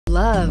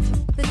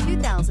Love the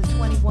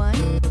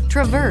 2021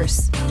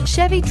 Traverse.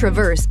 Chevy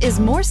Traverse is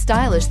more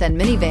stylish than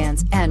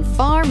minivans and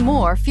far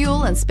more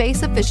fuel and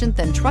space efficient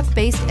than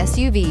truck-based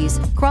SUVs.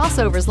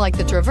 Crossovers like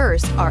the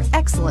Traverse are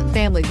excellent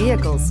family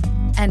vehicles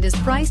and is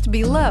priced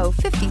below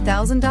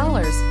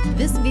 $50,000.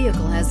 This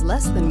vehicle has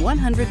less than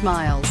 100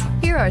 miles.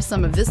 Here are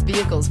some of this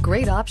vehicle's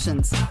great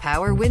options: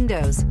 power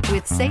windows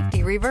with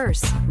safety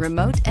reverse,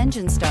 remote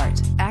engine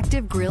start,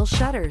 active grille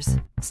shutters,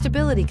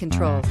 stability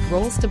control,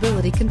 roll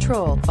stability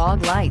control,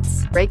 fog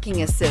lights,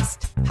 braking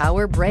assist,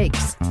 power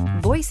brakes,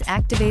 voice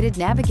activated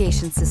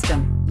navigation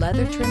system,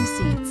 leather trim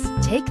seats.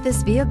 Take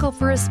this vehicle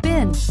for a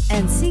spin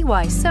and see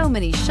why so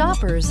many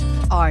shoppers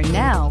are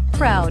now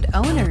proud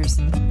owners.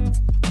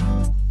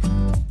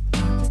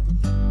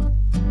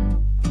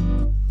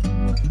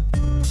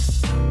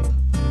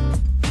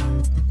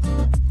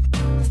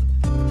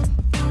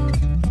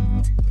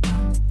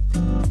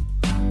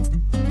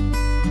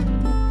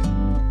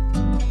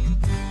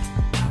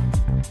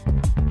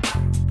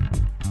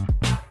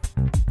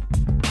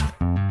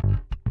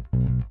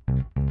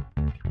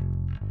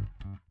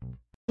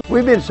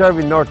 We've been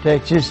serving North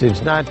Texas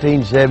since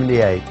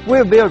 1978.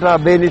 We've built our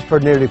business for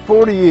nearly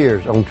 40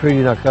 years on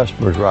treating our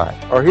customers right.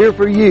 Are here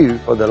for you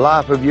for the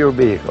life of your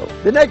vehicle.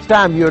 The next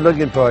time you're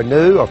looking for a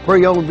new or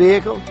pre-owned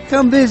vehicle,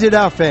 come visit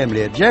our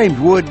family at James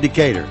Wood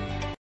Decatur.